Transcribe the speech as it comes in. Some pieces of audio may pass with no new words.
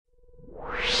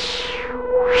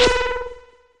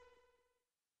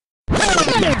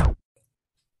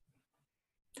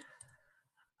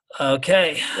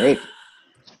Okay. Great.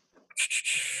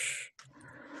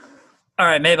 All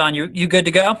right, Mavon, you good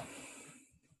to go?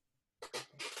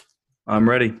 I'm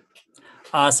ready.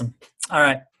 Awesome. All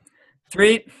right.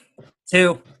 3,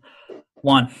 2,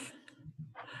 1.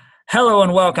 Hello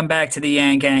and welcome back to the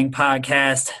Yang Gang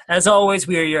podcast. As always,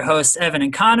 we are your hosts, Evan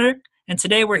and Connor, and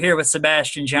today we're here with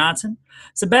Sebastian Johnson.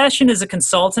 Sebastian is a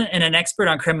consultant and an expert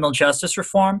on criminal justice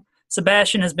reform.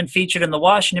 Sebastian has been featured in the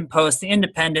Washington Post, The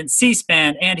Independent,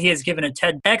 C-SPAN, and he has given a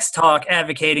TEDx talk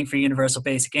advocating for universal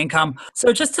basic income.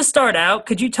 So just to start out,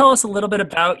 could you tell us a little bit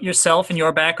about yourself and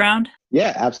your background?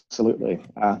 Yeah, absolutely.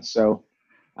 So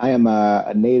I am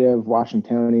a native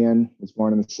Washingtonian, was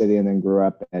born in the city and then grew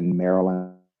up in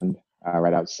Maryland,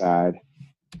 right outside.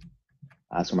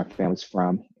 That's where my family's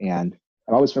from. And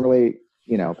I've always been really,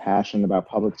 passionate about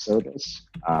public service,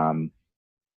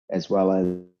 as well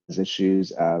as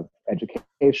issues of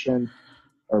education,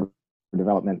 urban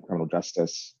development, criminal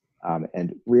justice,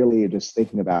 and really just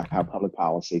thinking about how public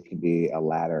policy can be a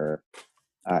ladder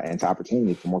into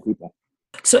opportunity for more people.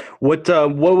 So What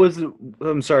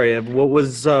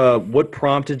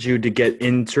prompted you to get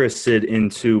interested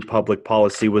into public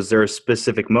policy? Was there a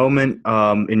specific moment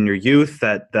in your youth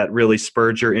that really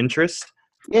spurred your interest?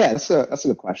 Yeah, that's a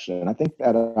good question. I think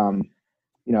that a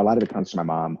lot of it comes from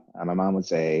my mom. My mom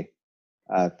was a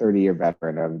 30-year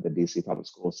veteran of the DC public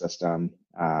school system.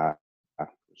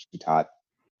 She taught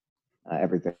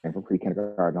everything from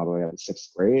pre-kindergarten all the way up to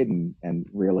sixth grade, and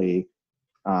really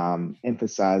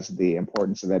emphasized the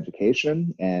importance of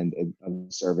education and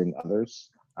of serving others.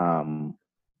 And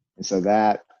so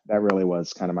that really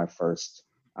was kind of my first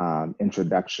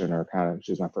introduction, or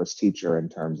she was my first teacher in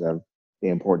terms of the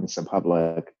importance of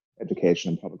public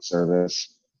education and public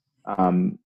service.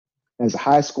 As a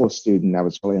high school student, I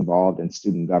was really involved in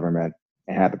student government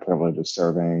and had the privilege of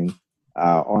serving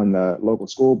on the local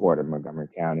school board in Montgomery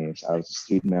County. So I was a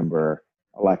student member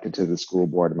elected to the school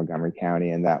board of Montgomery County,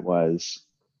 and that was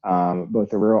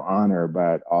both a real honor,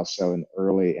 but also an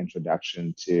early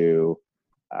introduction to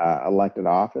elected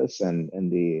office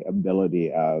and the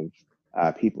ability of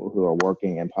people who are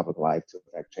working in public life to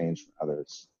affect change for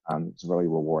others. It's a really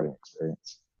rewarding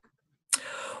experience.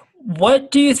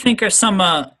 what do you think are some,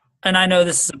 and I know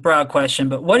this is a broad question,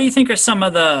 but what do you think are some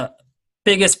of the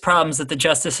biggest problems that the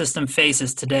justice system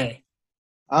faces today?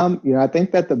 I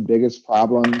think that the biggest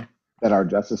problem that our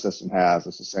justice system has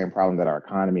is the same problem that our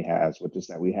economy has, which is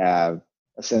that we have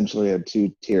essentially a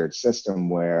two-tiered system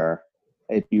where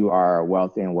if you are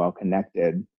wealthy and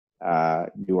well-connected,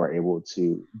 you are able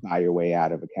to buy your way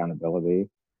out of accountability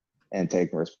and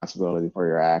take responsibility for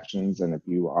your actions. And if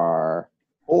you are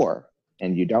poor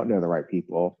and you don't know the right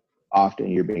people,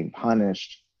 often you're being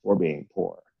punished for being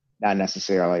poor. Not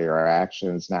necessarily your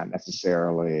actions, not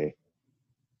necessarily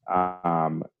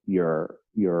your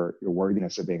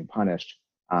worthiness of being punished.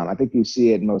 I think you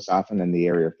see it most often in the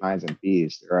area of fines and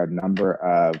fees. There are a number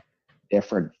of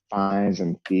different fines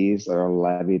and fees that are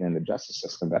levied in the justice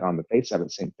system that on the face of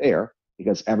it seem fair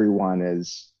because everyone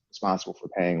is responsible for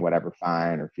paying whatever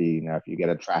fine or fee. If you get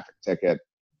a traffic ticket,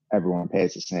 everyone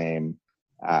pays the same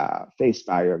face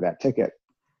value of that ticket.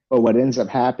 But what ends up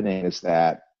happening is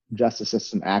that justice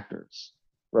system actors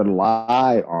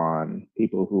rely on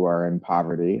people who are in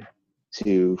poverty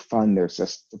to fund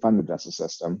the justice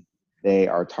system. They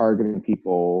are targeting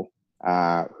people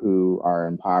who are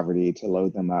in poverty to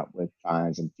load them up with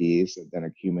fines and fees that then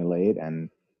accumulate and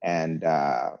end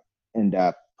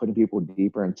up putting people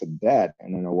deeper into debt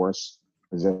and in a worse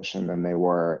position than they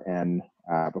were in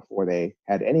before they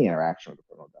had any interaction with the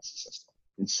criminal justice system.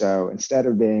 And so instead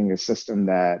of being a system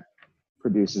that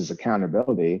produces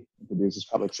accountability, produces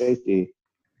public safety,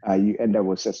 you end up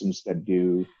with systems that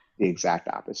do the exact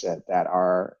opposite, that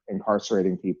are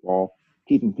incarcerating people,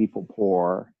 keeping people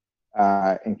poor,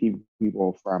 and keep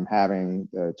people from having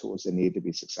the tools they need to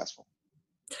be successful.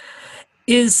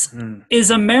 Is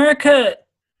America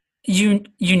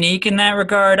unique in that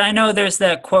regard? I know there's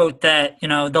that quote that,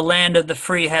 the land of the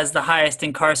free has the highest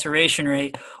incarceration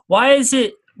rate. Why is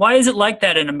it like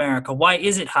that in America? Why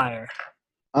is it higher?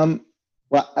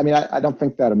 Well, I mean, I don't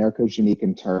think that America is unique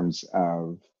in terms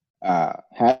of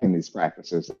having these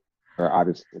practices. There are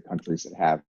obviously countries that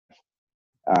have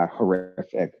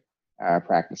horrific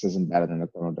practices embedded in the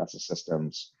criminal justice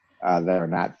systems that are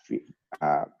not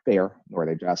fair, nor are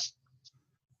they just.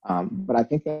 But I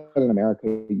think that in America,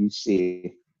 you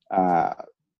see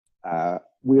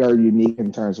we are unique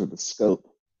in terms of the scope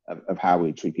of how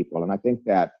we treat people. And I think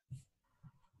that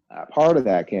part of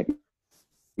that can't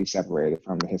be separated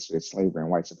from the history of slavery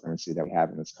and white supremacy that we have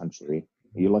in this country.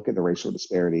 You look at the racial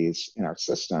disparities in our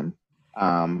system,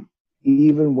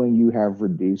 even when you have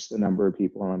reduced the number of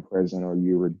people in prison, or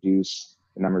you reduce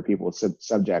the number of people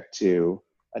subject to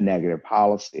a negative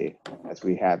policy, as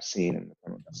we have seen in the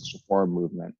criminal justice reform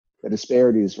movement, the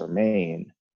disparities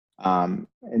remain.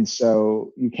 And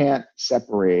so you can't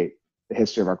separate the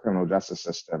history of our criminal justice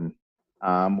system,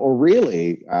 or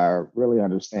really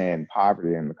understand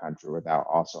poverty in the country without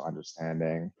also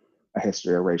understanding a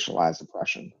history of racialized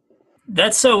oppression.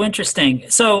 That's so interesting.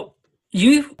 So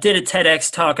you did a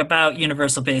TEDx talk about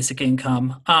universal basic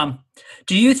income.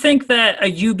 Do you think that a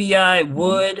UBI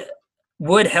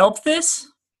would help this?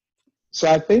 So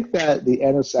I think that the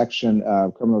intersection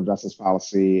of criminal justice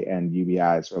policy and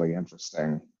UBI is really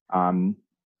interesting.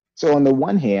 So on the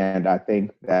one hand, I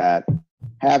think that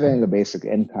having a basic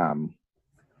income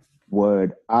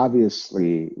would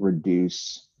obviously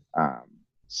reduce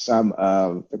some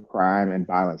of the crime and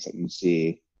violence that you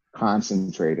see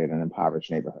concentrated in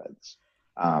impoverished neighborhoods.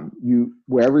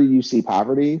 Wherever you see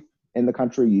poverty in the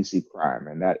country, you see crime,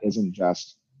 and that isn't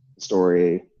just the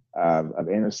story of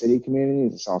inner city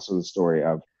communities. It's also the story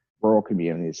of rural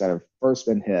communities that have first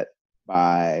been hit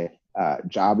by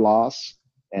job loss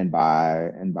and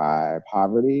by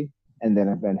poverty, and then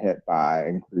have been hit by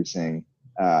increasing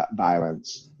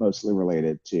violence, mostly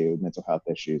related to mental health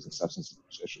issues and substance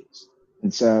abuse issues.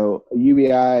 And so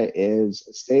UBI is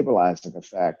a stabilizing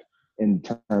effect in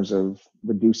terms of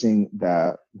reducing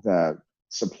the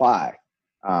supply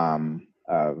of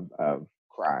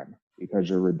crime, because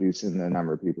you're reducing the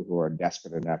number of people who are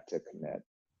desperate enough to commit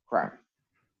crime.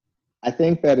 I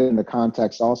think that in the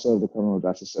context also of the criminal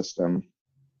justice system,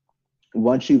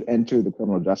 once you enter the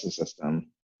criminal justice system,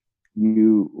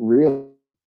 you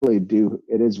really do,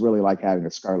 it is really like having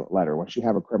a scarlet letter. Once you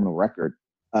have a criminal record,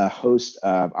 a host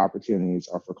of opportunities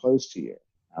are foreclosed to you.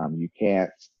 You can't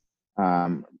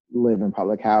live in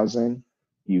public housing.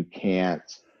 You can't,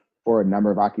 for a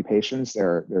number of occupations,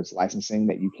 there's licensing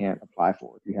that you can't apply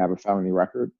for if you have a felony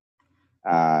record.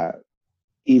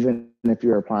 Even if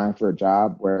you're applying for a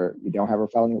job where you don't have a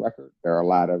felony record, there are a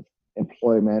lot of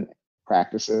employment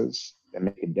practices that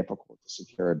make it difficult to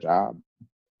secure a job.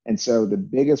 And so the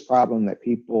biggest problem that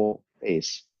people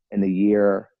face in the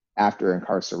year after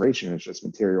incarceration is just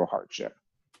material hardship.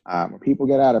 When people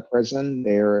get out of prison,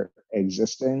 they're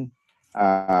existing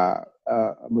a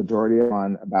majority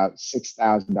on about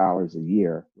 $6,000 a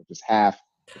year, which is half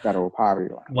the federal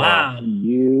poverty line. Wow.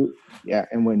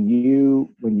 And when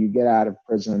you get out of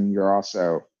prison, you're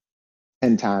also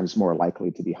 10 times more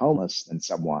likely to be homeless than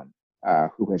someone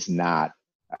who has not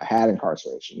had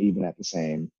incarceration, even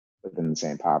within the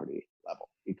same poverty level,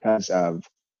 because of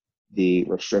the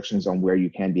restrictions on where you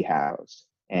can be housed,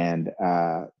 and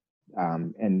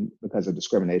because of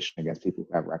discrimination against people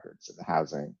who have records in the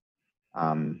housing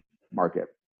market.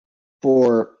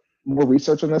 For more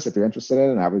research on this, if you're interested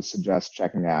in it, I would suggest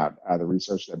checking out the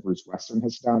research that Bruce Western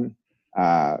has done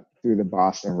through the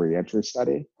Boston Reentry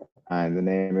Study. And the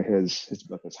name of his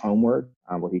book is Homeward,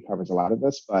 where he covers a lot of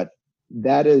this. But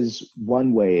that is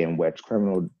one way in which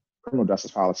criminal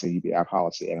justice policy, UBI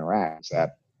policy interacts,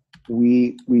 that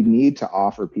we need to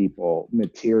offer people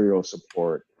material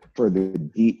support for the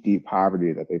deep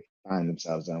poverty that they find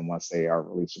themselves in once they are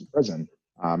released from prison.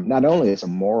 Not only as a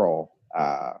moral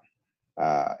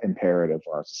imperative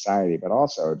for our society, but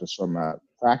also just from a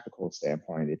practical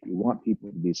standpoint. If you want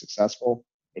people to be successful,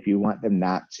 if you want them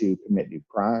not to commit new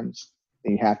crimes,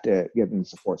 then you have to give them the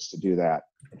supports to do that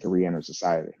and to re-enter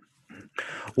society.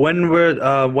 When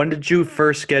did you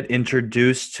first get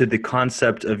introduced to the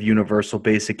concept of universal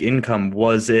basic income?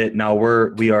 Was it, now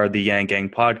we are the Yang Gang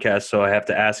podcast, so I have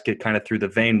to ask it kind of through the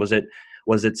vein. Was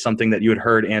it something that you had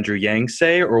heard Andrew Yang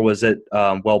say, or was it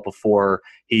well before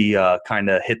he kind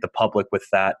of hit the public with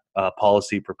that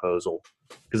policy proposal?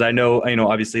 Because I know,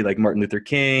 obviously, like Martin Luther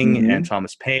King and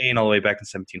Thomas Paine, all the way back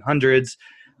in the 1700s.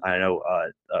 I know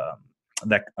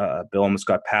that bill almost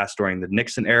got passed during the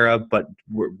Nixon era, but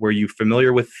were you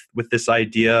familiar with this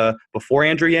idea before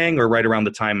Andrew Yang, or right around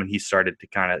the time when he started to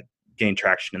kind of gain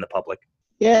traction in the public?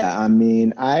 Yeah, I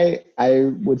mean, I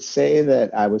would say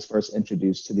that I was first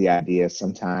introduced to the idea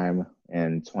sometime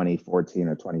in 2014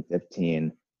 or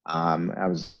 2015. I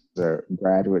was a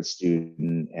graduate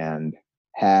student and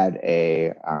had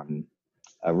a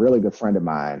really good friend of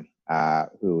mine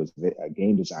who was a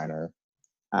game designer.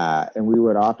 And we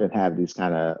would often have these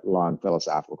kind of long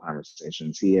philosophical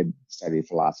conversations. He had studied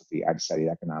philosophy, I'd studied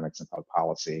economics and public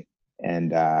policy.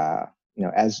 And,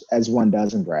 as one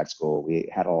does in grad school, we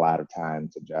had a lot of time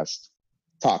to just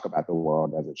talk about the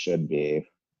world as it should be.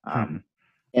 And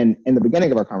in the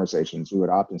beginning of our conversations, we would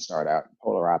often start out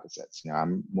polar opposites.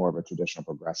 I'm more of a traditional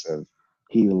progressive.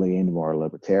 He leaned more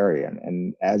libertarian.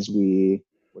 And as we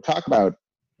would talk about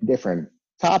different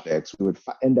topics, we would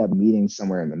end up meeting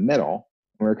somewhere in the middle.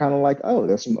 And we're kind of like, oh,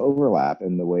 there's some overlap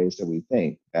in the ways that we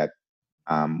think that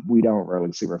we don't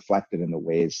really see reflected in the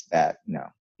ways that,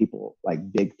 people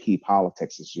like big P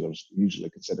politics is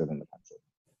usually considered in the country.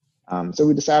 So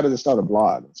we decided to start a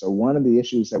blog. So one of the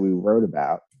issues that we wrote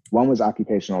about, one was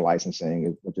occupational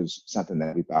licensing, which is something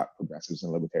that we thought progressives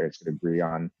and libertarians could agree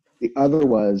on. The other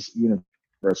was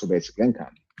universal basic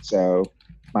income. So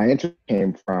my interest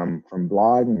came from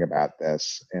blogging about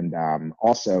this, and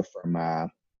also from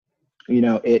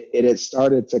it had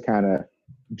started to kind of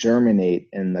germinate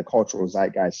in the cultural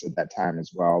zeitgeist at that time as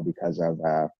well, because of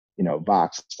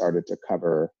Vox started to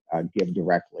cover Give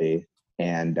Directly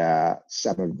and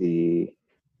some of the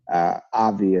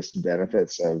obvious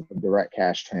benefits of direct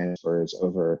cash transfers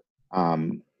over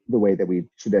the way that we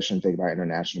traditionally think about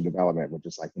international development, which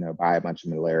is like, buy a bunch of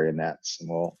malaria nets and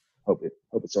we'll hope it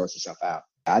sorts itself out.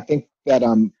 I think that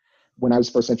when I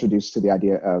was first introduced to the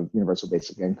idea of universal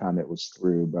basic income, it was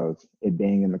through both it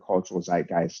being in the cultural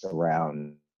zeitgeist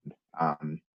around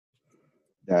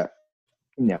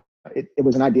it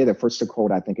was an idea that first took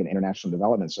hold, I think, in international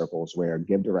development circles, where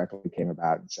Give Directly came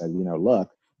about and said,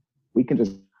 look, we can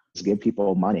just give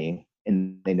people money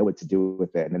and they know what to do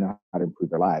with it and they know how to improve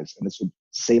their lives. And this would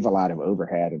save a lot of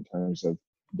overhead in terms of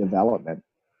development.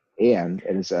 And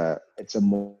it's a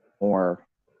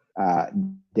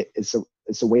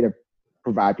way to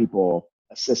provide people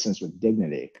assistance with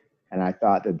dignity. And I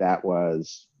thought that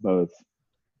was both,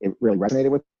 it really resonated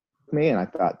with me. And I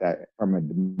thought that from a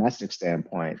domestic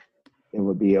standpoint, it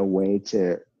would be a way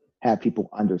to have people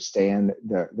understand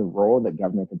the role that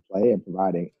government can play in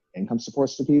providing income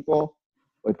supports to people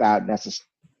without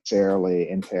necessarily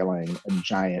entailing a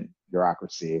giant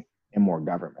bureaucracy and more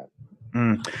government.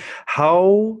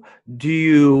 How do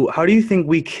you think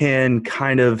we can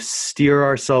kind of steer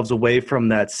ourselves away from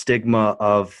that stigma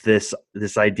of this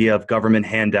idea of government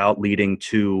handout leading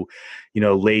to,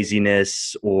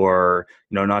 laziness or,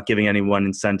 not giving anyone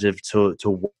incentive to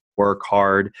work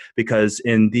hard? Because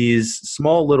in these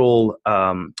small little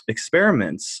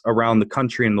experiments around the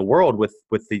country and the world with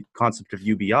the concept of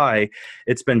UBI,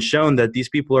 it's been shown that these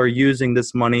people are using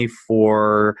this money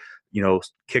for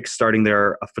kickstarting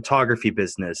their photography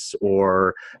business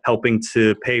or helping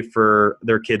to pay for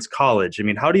their kids' college. I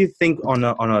mean, how do you think on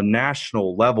a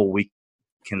national level we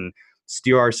can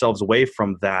steer ourselves away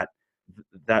from that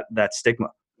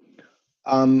stigma?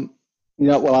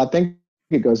 Well, I think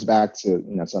it goes back to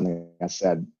something I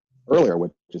said earlier,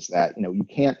 which is that you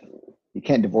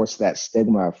can't divorce that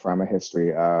stigma from a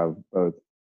history of both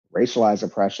racialized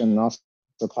oppression and also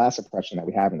class oppression that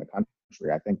we have in the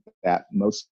country. I think that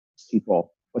most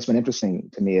people, what's been interesting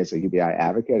to me as a UBI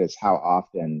advocate is how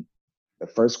often the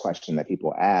first question that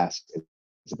people ask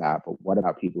is about, but what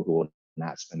about people who will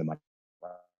not spend the money the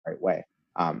right way?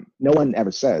 No one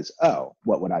ever says, oh,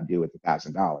 what would I do with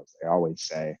 $1,000? They always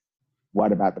say,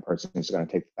 what about the person who's going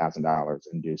to take $1,000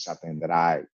 and do something that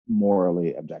I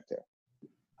morally object to?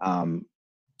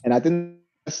 And I think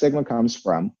the stigma comes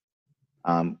from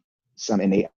some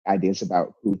innate ideas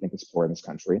about who we think is poor in this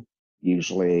country,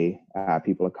 usually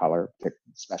people of color,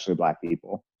 especially Black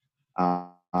people,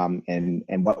 and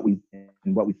what we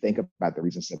think about the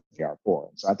reasons that they are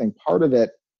poor. So I think part of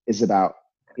it is about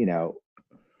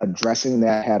addressing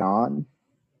that head on,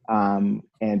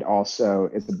 and also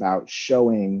it's about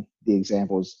showing the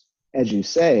examples, as you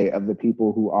say, of the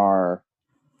people who are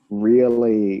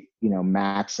really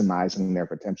maximizing their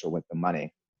potential with the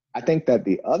money. I think that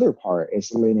the other part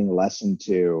is leaning less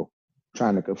into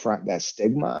trying to confront that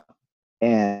stigma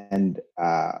and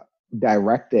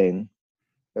directing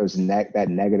that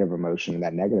negative emotion,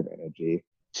 that negative energy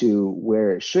to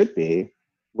where it should be,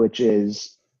 which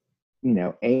is,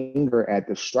 anger at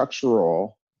the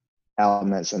structural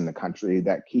elements in the country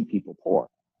that keep people poor.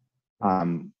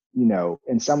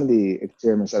 In some of the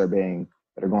experiments that are going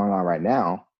on right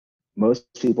now, most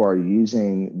people are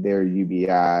using their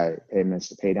UBI payments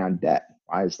to pay down debt.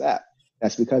 Why is that?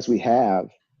 That's because we have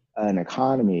an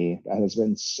economy that has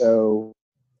been so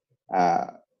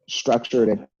structured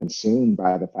and consumed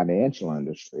by the financial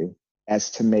industry as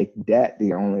to make debt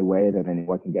the only way that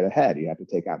anyone can get ahead. You have to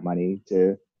take out money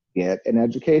to get an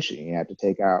education. You have to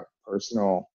take out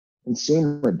personal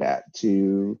consumer debt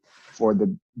for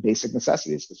the basic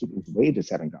necessities because people's wages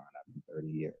haven't gone up in 30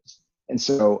 years. And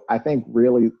so I think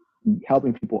really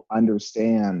helping people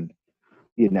understand,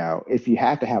 if you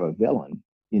have to have a villain,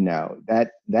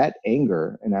 that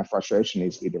anger and that frustration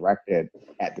needs to be directed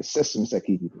at the systems that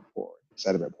keep people poor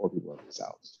instead of at poor people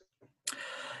themselves.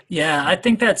 Yeah, I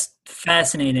think that's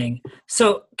fascinating.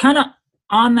 So kind of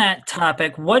on that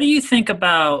topic, what do you think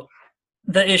about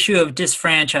the issue of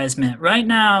disfranchisement. Right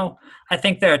now, I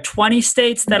think there are 20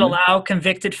 states that allow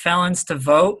convicted felons to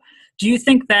vote. Do you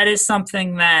think that is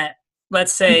something that,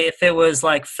 let's say, if it was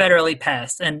like federally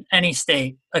passed in any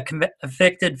state, a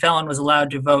convicted felon was allowed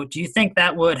to vote, do you think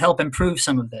that would help improve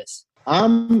some of this?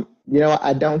 I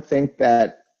don't think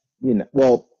that,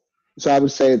 so I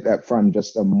would say that from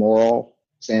just a moral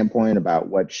standpoint about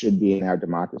what should be in our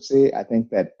democracy, I think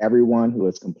that everyone who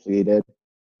has completed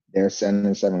their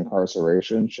sentence of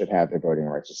incarceration should have their voting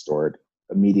rights restored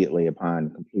immediately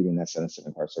upon completing that sentence of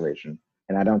incarceration.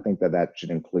 And I don't think that that should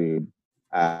include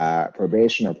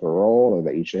probation or parole, or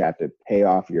that you should have to pay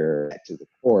off your debt to the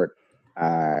court,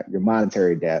 your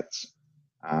monetary debts,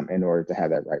 in order to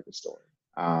have that right restored,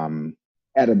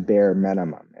 at a bare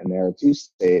minimum. And there are 2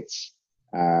 states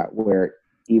where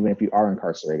even if you are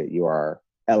incarcerated, you are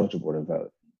eligible to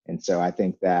vote. And so I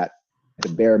think that at the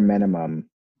bare minimum,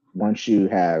 once you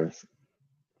have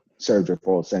served your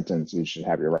full sentence, you should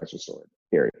have your rights restored,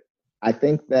 period. I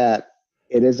think that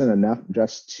it isn't enough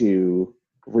just to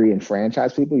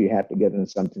re-enfranchise people. You have to give them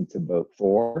something to vote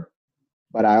for.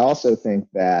 But I also think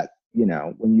that,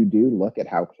 when you do look at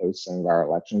how close some of our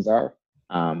elections are,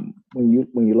 when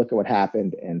you look at what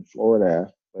happened in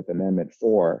Florida with Amendment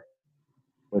 4,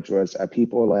 which was a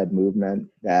people-led movement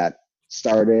that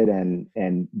started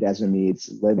in Desmond Meade's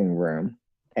living room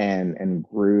and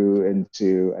grew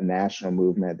into a national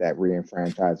movement that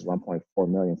re-enfranchised 1.4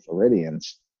 million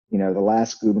Floridians. The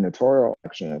last gubernatorial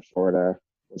election in Florida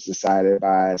was decided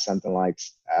by something like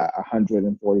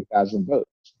 140,000 votes.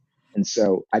 And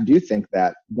so I do think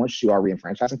that once you are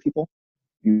re-enfranchising people,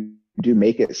 you do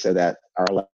make it so that our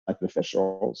elected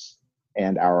officials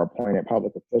and our appointed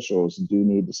public officials do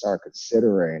need to start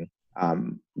considering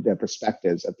the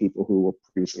perspectives of people who were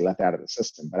previously left out of the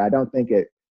system. But I don't think it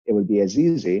would be as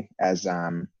easy as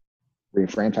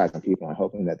re-enfranchising people and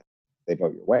hoping that they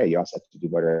vote your way. You also have to do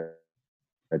voter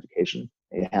education.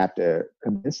 You have to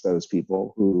convince those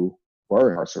people who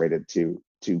were incarcerated to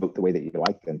vote the way that you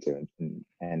like them to,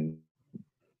 and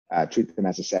treat them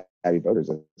as savvy voters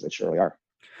as they surely are.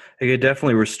 It could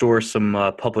definitely restore some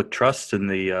public trust in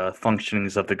the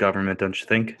functionings of the government, don't you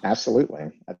think?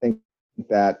 Absolutely. I think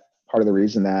that part of the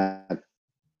reason that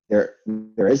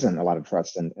there isn't a lot of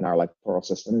trust in our electoral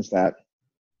system is that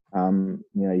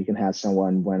you can have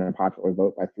someone win a popular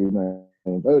vote by 3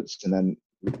 million votes and then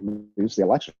lose the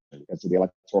election because of the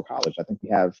electoral college. I think we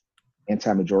have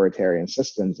anti-majoritarian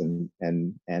systems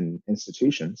and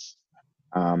institutions,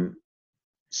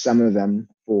 some of them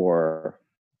for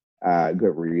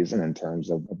good reason in terms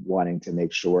of wanting to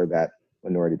make sure that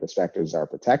minority perspectives are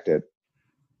protected,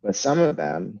 but some of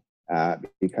them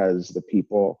because the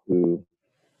people who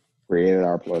created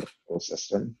our political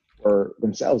system were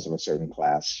themselves of a certain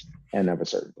class and of a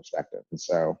certain perspective. And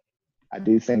so I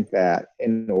do think that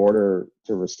in order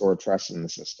to restore trust in the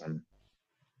system,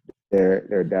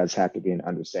 there does have to be an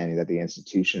understanding that the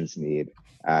institutions need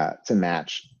to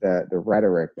match the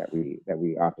rhetoric that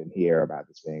we often hear about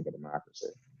this being a democracy.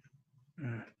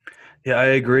 Yeah, I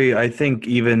agree. I think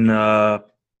even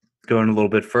going a little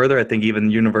bit further, I think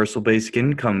even universal basic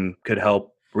income could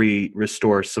help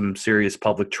restore some serious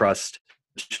public trust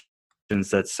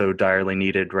that's so direly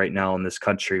needed right now in this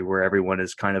country, where everyone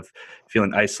is kind of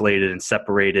feeling isolated and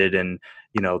separated, and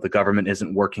the government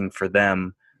isn't working for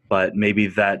them. But maybe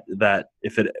that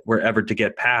if it were ever to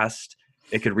get passed,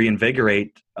 it could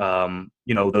reinvigorate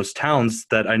those towns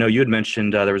that I know you had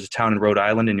mentioned. There was a town in Rhode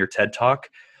Island in your TED Talk.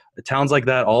 The towns like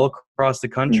that all across the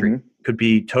country could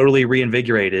be totally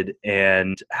reinvigorated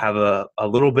and have a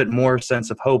little bit more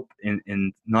sense of hope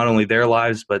in not only their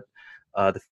lives, but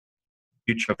the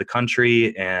future of the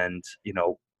country, and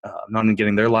not only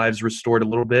getting their lives restored a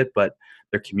little bit, but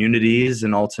their communities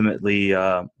and ultimately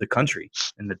the country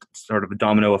in the sort of a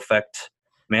domino effect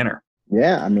manner.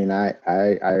 Yeah, I mean, I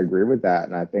agree with that.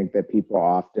 And I think that people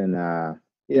often,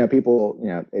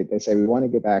 they say we want to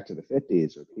get back to the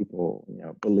 50s where people,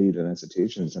 believed in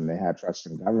institutions and they had trust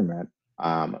in government.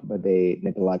 But they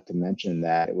neglect to mention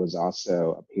that it was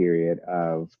also a period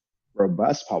of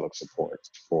robust public support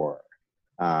for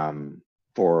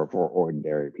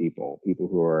ordinary people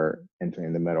who are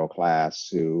entering the middle class,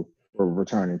 who were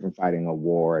returning from fighting a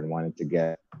war and wanted to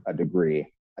get a degree.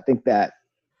 I think that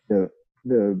the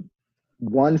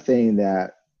one thing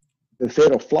that the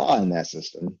fatal flaw in that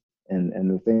system,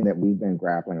 and the thing that we've been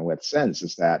grappling with since,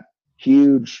 is that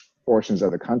huge portions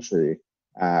of the country,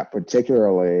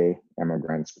 particularly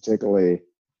immigrants, particularly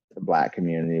the Black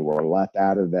community, were left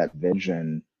out of that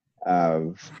vision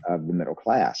of the middle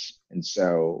class. And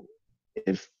so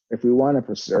if we want to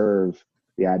preserve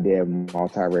the idea of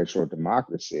multiracial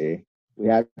democracy, we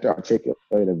have to articulate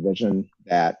a vision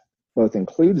that both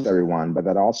includes everyone, but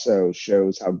that also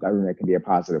shows how government can be a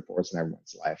positive force in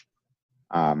everyone's life.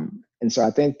 And so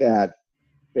I think that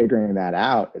figuring that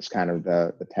out is kind of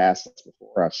the task that's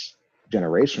before us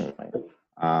generationally.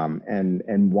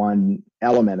 And one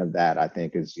element of that, I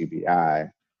think, is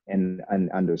UBI and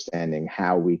understanding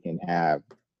how we can have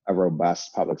a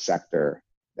robust public sector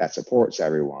that supports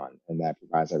everyone and that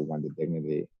provides everyone the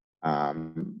dignity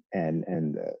and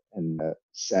the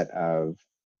set of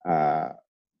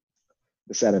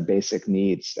basic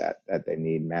needs that they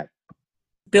need met.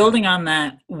 Building on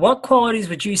that, what qualities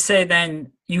would you say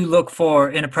then you look for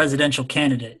in a presidential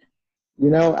candidate?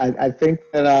 I think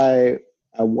that I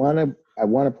want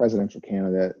a presidential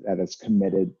candidate that is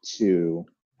committed to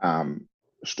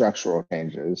structural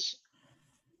changes,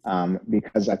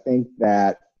 because I think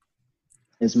that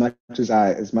as much as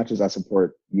I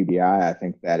support UBI, I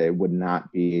think that it would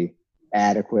not be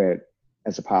adequate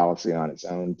as a policy on its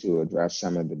own to address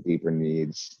some of the deeper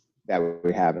needs that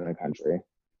we have in the country.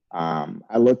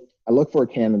 I look for a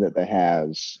candidate that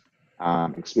has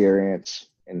experience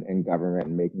in government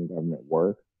and making government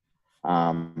work.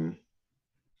 And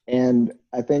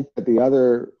I think that the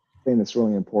other thing that's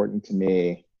really important to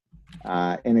me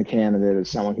in a candidate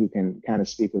is someone who can kind of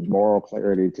speak with moral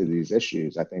clarity to these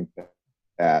issues. I think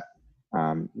that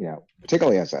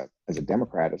particularly as a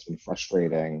Democrat, it's been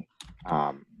frustrating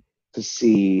to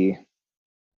see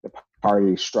the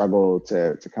party struggle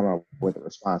to come up with a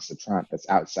response to Trump that's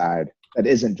outside, that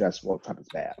isn't just, well, Trump is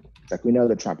bad. It's like, we know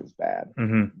that Trump is bad,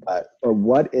 but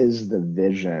what is the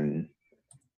vision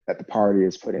that the party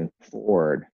is putting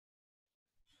forward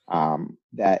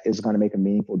that is going to make a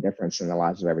meaningful difference in the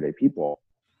lives of everyday people?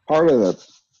 Part of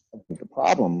the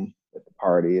problem with the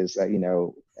party is that,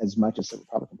 as much as the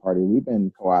Republican Party, we've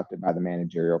been co-opted by the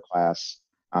managerial class,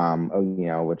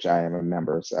 which I am a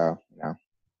member, so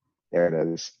there it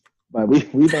is. But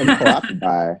we've been co-opted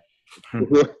by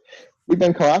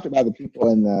the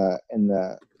people in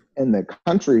the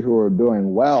country who are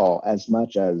doing well as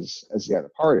much as the other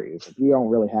parties. We don't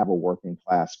really have a working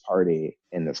class party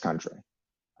in this country.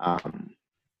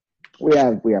 We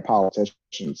have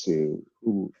politicians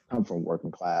who come from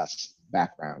working class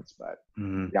backgrounds, but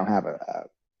we don't have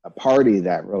a party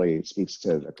that really speaks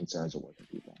to the concerns of working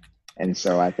people. And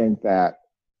so I think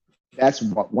that's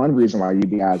one reason why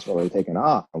UBI has really taken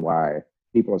off, and why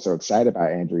people are so excited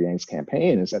about Andrew Yang's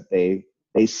campaign, is that they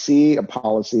see a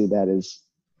policy that is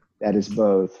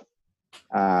both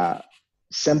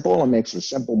simple and makes a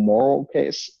simple moral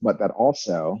case, but that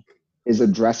also is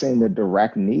addressing the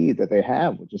direct need that they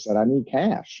have, which is that I need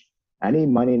cash. I need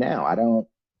money now. I don't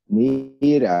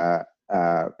need a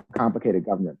complicated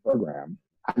government program.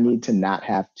 I need to not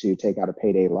have to take out a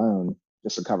payday loan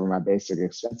just to cover my basic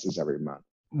expenses every month.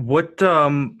 What,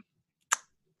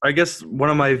 I guess one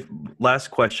of my last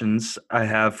questions I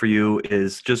have for you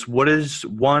is just what is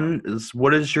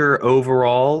your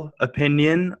overall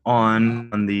opinion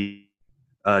on the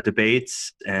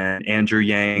debates and Andrew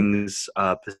Yang's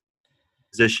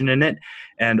position in it?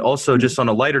 And also, just on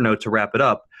a lighter note to wrap it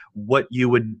up, what you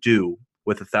would do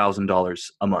with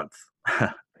 $1,000 a month?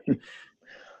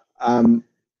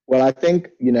 Well, I think,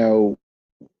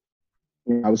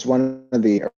 I was one of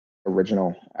the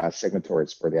original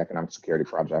signatories for the Economic Security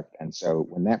Project. And so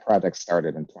when that project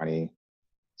started in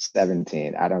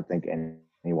 2017, I don't think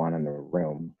anyone in the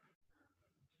room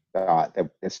thought that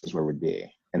this is where we'd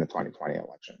be in the 2020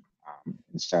 election.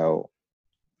 And so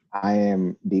I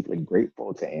am deeply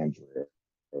grateful to Andrew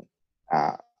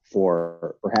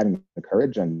for having the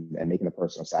courage and making the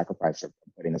personal sacrifice of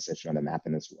putting this issue on the map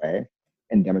in this way,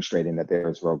 and demonstrating that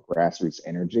there's real grassroots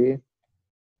energy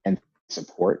and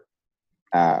support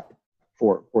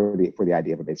for the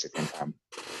idea of a basic income.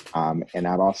 And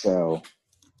I've also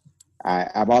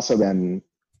been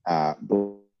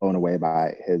blown away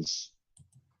by his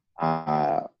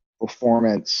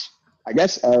performance, I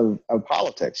guess, of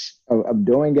politics, of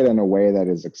doing it in a way that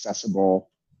is accessible,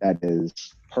 that is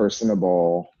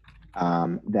personable,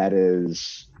 that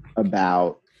is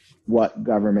about what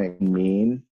government can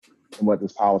mean and what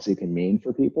this policy can mean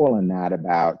for people, and not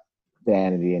about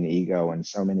vanity and ego and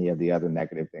so many of the other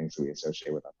negative things that we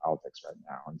associate with our politics right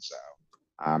now. And so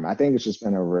I think it's just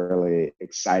been a really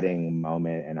exciting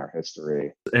moment in our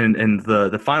history. And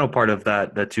the final part of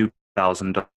that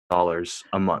 $2,000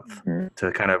 a month,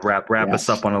 to kind of wrap us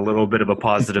up on a little bit of a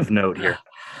positive note here.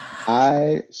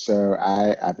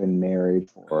 I've been married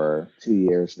for 2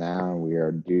 years now, and we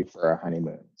are due for a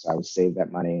honeymoon. So I would save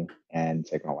that money and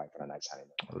take my wife on a nice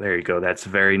honeymoon. Well, there you go. That's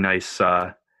very nice.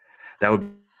 That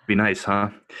would be nice, huh?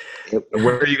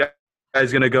 Where are you guys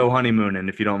guys going to go honeymooning,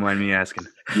 if you don't mind me asking?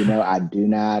 I do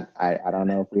not. I don't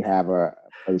know if we have a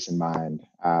place in mind.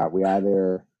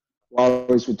 We're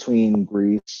always between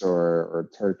Greece or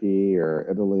Turkey or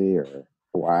Italy or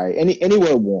Hawaii.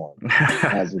 Anywhere warm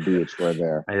has a beach, we're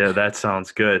there. Yeah, that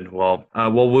sounds good. Well,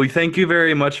 we thank you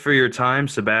very much for your time,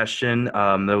 Sebastian.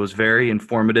 That was very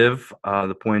informative,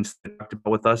 the points that you talked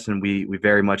about with us, and we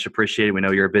very much appreciate it. We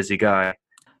know you're a busy guy.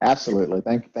 Absolutely.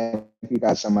 Thank you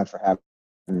guys so much for having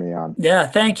me on. Yeah,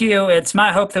 thank you. It's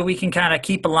my hope that we can kind of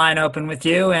keep a line open with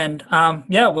you, and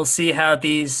we'll see how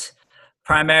these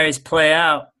primaries play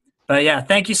out. But yeah,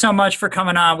 thank you so much for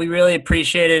coming on. We really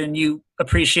appreciate it, and you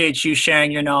appreciate you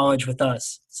sharing your knowledge with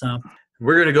us. So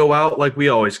we're going to go out like we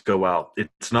always go out.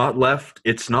 It's not left,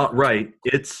 it's not right,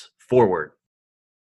 it's forward.